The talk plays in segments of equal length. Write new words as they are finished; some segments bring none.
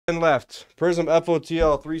left. Prizm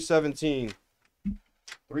FOTL 317.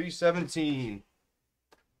 317.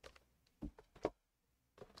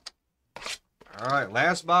 All right,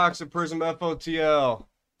 last box of Prizm FOTL.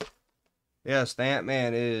 Yes, the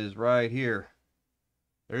Ant-Man is right here.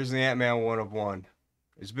 There's the Ant-Man 1 of 1.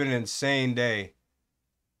 It's been an insane day.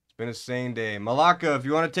 It's been an insane day. Malacca, if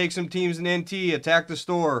you want to take some teams in NT, attack the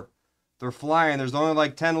store. They're flying. There's only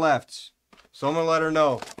like 10 left. Someone let her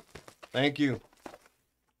know. Thank you.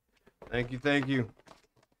 Thank you, thank you.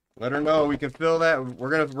 Let her know we can fill that. We're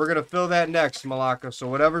gonna fill that next, Malacca. So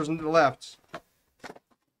whatever's left.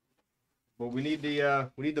 But we need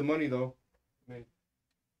the money though. I mean,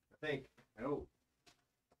 I think. I hope.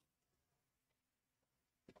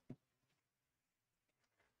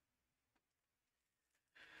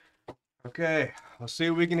 Okay, let's see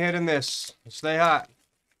what we can hit in this. Let's stay hot.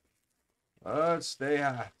 Let's stay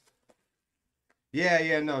hot.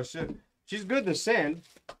 Yeah, no, she's good to send.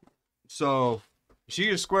 So she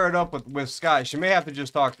just squared up with Scott. She may have to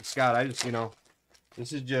just talk to Scott. I just,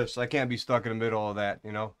 this is just, I can't be stuck in the middle of that,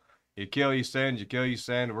 You kill, you send, you kill, you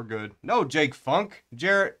send. We're good. No, Jake Funk.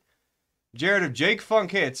 Jared, if Jake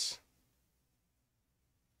Funk hits.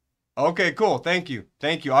 Okay, cool. Thank you.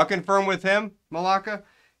 Thank you. I'll confirm with him, Malacca,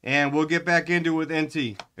 and we'll get back into it with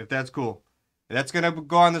NT, if that's cool. That's going to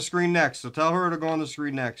go on the screen next, so tell her to go on the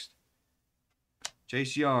screen next.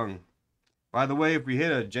 Chase Young. By the way, if we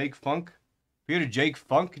hit a Jake Funk,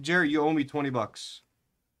 Jared, you owe me 20 bucks.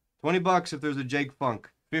 20 bucks if there's a Jake Funk.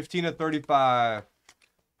 15 of 35.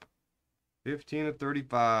 15 of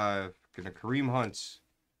 35. Gonna Kareem Hunts.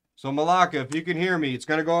 So Malacca, if you can hear me, it's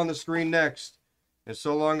gonna go on the screen next. And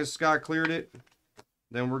so long as Scott cleared it,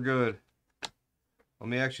 then we're good. Let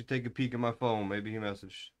me actually take a peek at my phone. Maybe he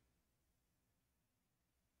messaged.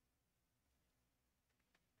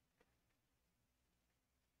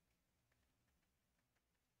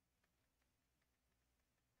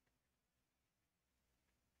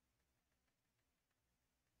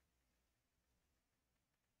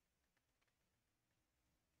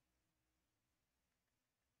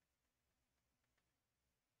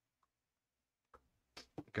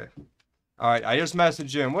 Okay. All right, I just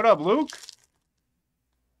messaged him. What up, Luke?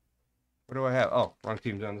 What do I have? Oh, wrong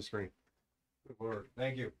team's on the screen. Good Lord.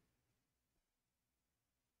 Thank you.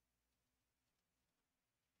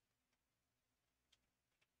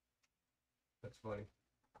 That's funny.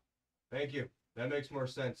 Thank you. That makes more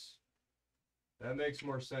sense. That makes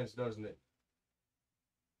more sense, doesn't it?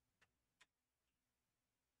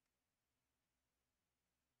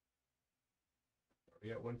 Are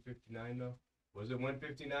we at 159 though? Was it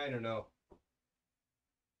 159 or no?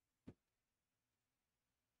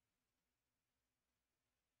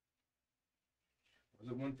 Was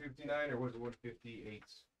it 159 or was it 158?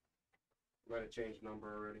 Might have changed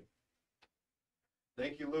number already.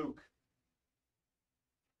 Thank you, Luke.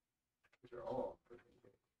 These are all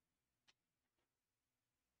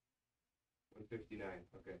 159.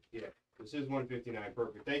 Okay, yeah, this is 159.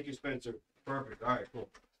 Perfect. Thank you, Spencer. Perfect. All right, cool.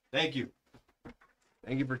 Thank you.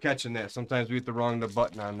 Thank you for catching that. Sometimes we hit the wrong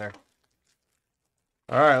button on there.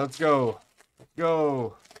 All right, let's go. Let's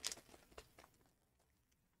go.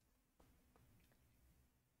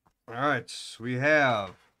 All right, we have.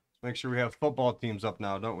 Let's make sure we have football teams up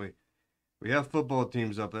now, don't we? We have football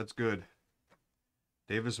teams up. That's good.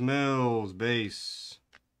 Davis Mills, base.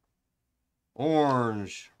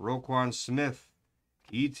 Orange, Roquan Smith.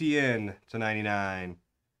 ETN to 99.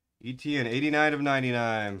 ETN, 89 of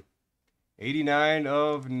 99. 89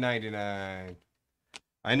 of 99.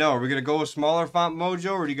 I know. Are we going to go with smaller font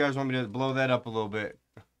mojo, or do you guys want me to blow that up a little bit?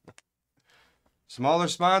 Smaller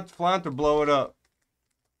font or blow it up?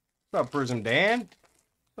 What's up, Prizm Dan?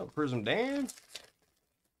 What's up, Prizm Dan?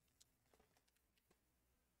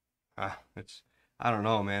 It's, I don't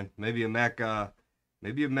know, man. Maybe a Mac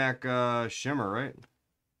Shimmer, right?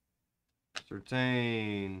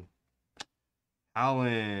 Certain.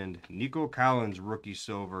 Howland. Nico Collins, rookie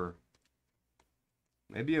silver.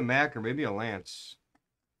 Maybe a Mac or maybe a Lance.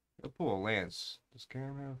 I'll pull a Lance. Does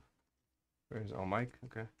Karen have? Where's Mike?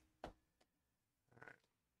 Okay. All right.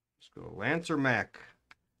 Let's go. Lance or Mac?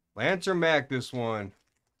 Lance or Mac this one.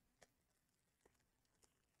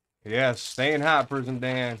 Yes, staying hot, Prizm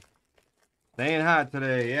Dan. Staying hot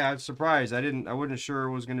today. Yeah, I was surprised. I wasn't sure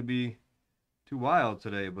it was gonna be too wild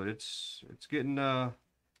today, but it's getting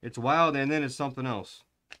it's wild and then it's something else.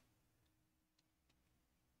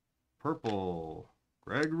 Purple.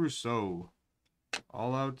 Greg Rousseau.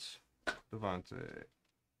 All out Devontae.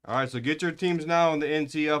 All right, so get your teams now in the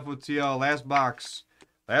NT FOTL. Last box.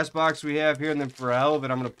 Last box we have here, and then for a hell of it,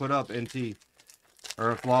 I'm going to put up NT.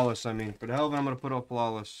 Or Flawless, I mean. For the hell of it, I'm going to put up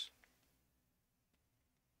Flawless.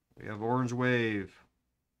 We have Orange Wave.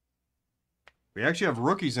 We actually have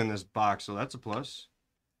rookies in this box, so that's a plus.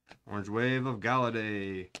 Orange Wave of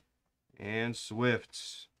Galladay and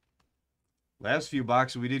Swifts. Last few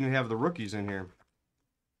boxes, we didn't have the rookies in here.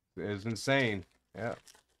 It's insane. Yeah.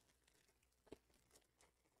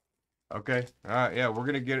 Okay. All right. Yeah, we're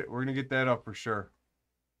gonna get it. We're gonna get that up for sure.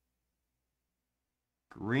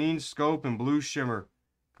 Green Scope and Blue Shimmer.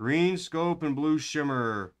 Green Scope and Blue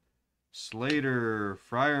Shimmer. Slater,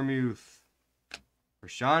 Fryermuth,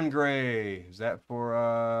 Rashawn Gray. Is that for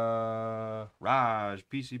Raj,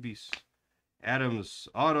 PCBs? Adams,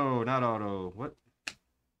 auto, not auto. What?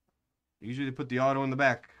 Usually they put the auto in the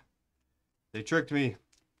back. They tricked me.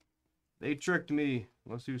 They tricked me.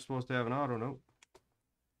 Unless he was supposed to have an auto. Nope.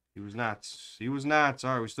 He was not. He was not.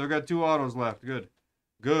 All right, we still got 2 autos left. Good.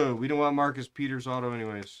 Good. We don't want Marcus Peters' auto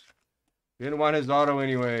anyways. We didn't want his auto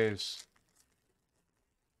anyways.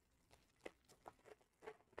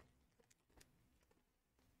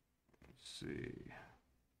 Let's see.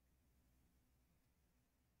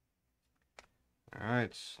 All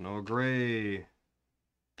right. Noah Gray.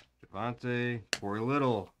 Javante. Corey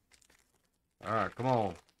Little. All right, come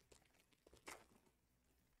on.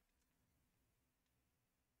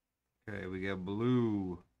 Okay, we got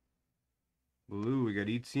blue. Blue, we got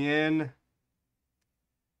Etienne.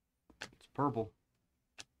 It's purple.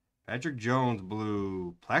 Patrick Jones,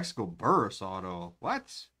 blue. Plaxico Burress auto.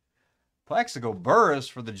 What? Plaxico Burress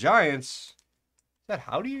for the Giants. Is that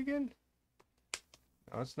Howdy again?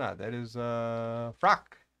 No, it's not. That is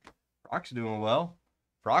Frock. Frock's doing well.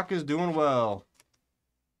 Frock is doing well.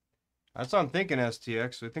 That's what I'm thinking,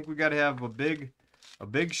 STX. I think we got to have a big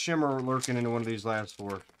shimmer lurking into one of these last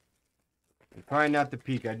 4. And trying not to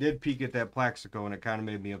peek. I did peek at that Plaxico, and it kind of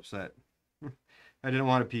made me upset. I didn't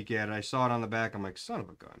want to peek at it. I saw it on the back. I'm like, son of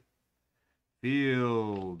a gun.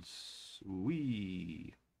 Fields.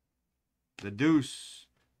 Wee. The Deuce.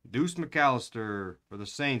 Deuce McAllister for the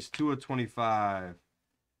Saints. 2/25.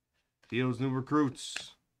 Fields new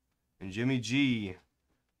recruits. And Jimmy G.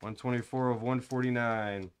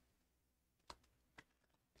 124/149.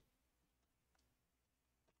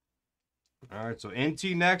 All right, so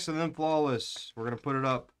NT next and then Flawless. We're going to put it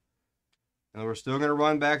up. And we're still going to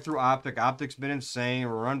run back through Optic. Optic's been insane.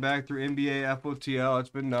 We'll run back through NBA FOTL. It's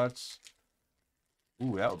been nuts.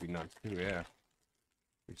 Ooh, that would be nuts too, yeah.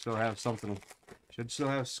 We still have something. Should still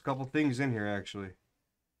have a couple things in here, actually.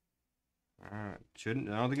 All right. Shouldn't.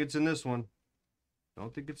 I don't think it's in this one.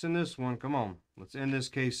 Don't think it's in this one. Come on. Let's end this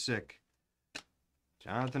case sick.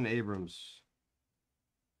 Jonathan Abrams.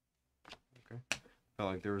 Okay.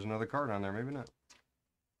 Felt like there was another card on there. Maybe not.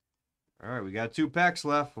 All right, we got 2 packs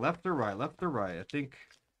left. Left or right? Left or right? I think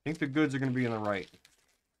the goods are going to be in the right.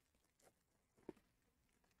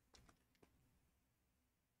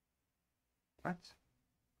 What?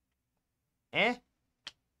 Eh?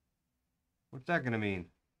 What's that going to mean?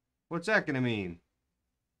 What's that going to mean?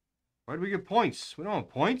 Why did we get points? We don't want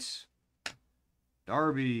points.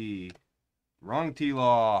 Darby. Wrong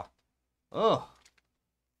T-Law. Ugh.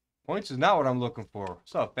 Points is not what I'm looking for.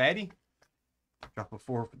 What's up, fatty? Drop a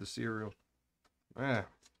 4 for the cereal. Yeah.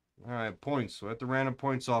 All right, points. We'll have to random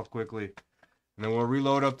points off quickly. And then we'll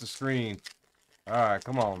reload up the screen. All right,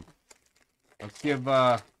 come on. Let's get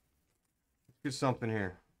something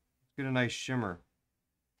here. Let's get a nice shimmer.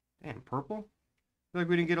 Damn, purple? I feel like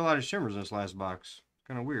we didn't get a lot of shimmers in this last box.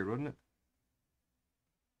 Kind of weird, wasn't it?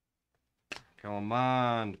 Come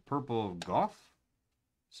on. Purple of Goff?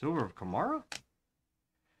 Silver of Kamara?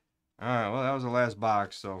 Alright, well, that was the last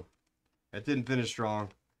box, so that didn't finish strong.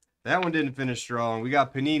 That one didn't finish strong. We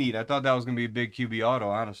got Panini. I thought that was going to be a big QB auto,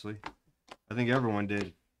 honestly. I think everyone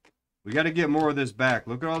did. We got to get more of this back.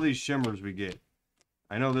 Look at all these shimmers we get.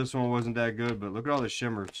 I know this one wasn't that good, but look at all the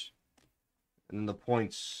shimmers. And then the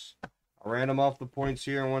points. I'll random off the points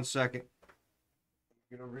here in 1 second.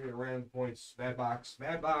 Get over here, random points. Bad box.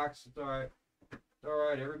 Bad box. It's alright. It's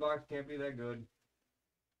alright. Every box can't be that good.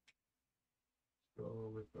 Let's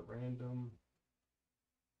go with the random.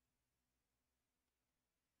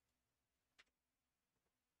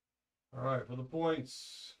 Alright, for the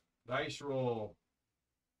points. Dice roll.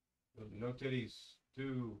 No titties.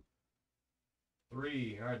 2,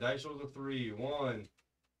 3. Alright, dice rolls of 3. 1,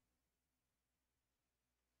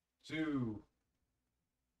 2.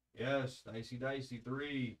 Yes, dicey.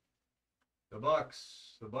 3. The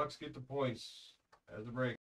Bucks. The Bucks get the points as a break.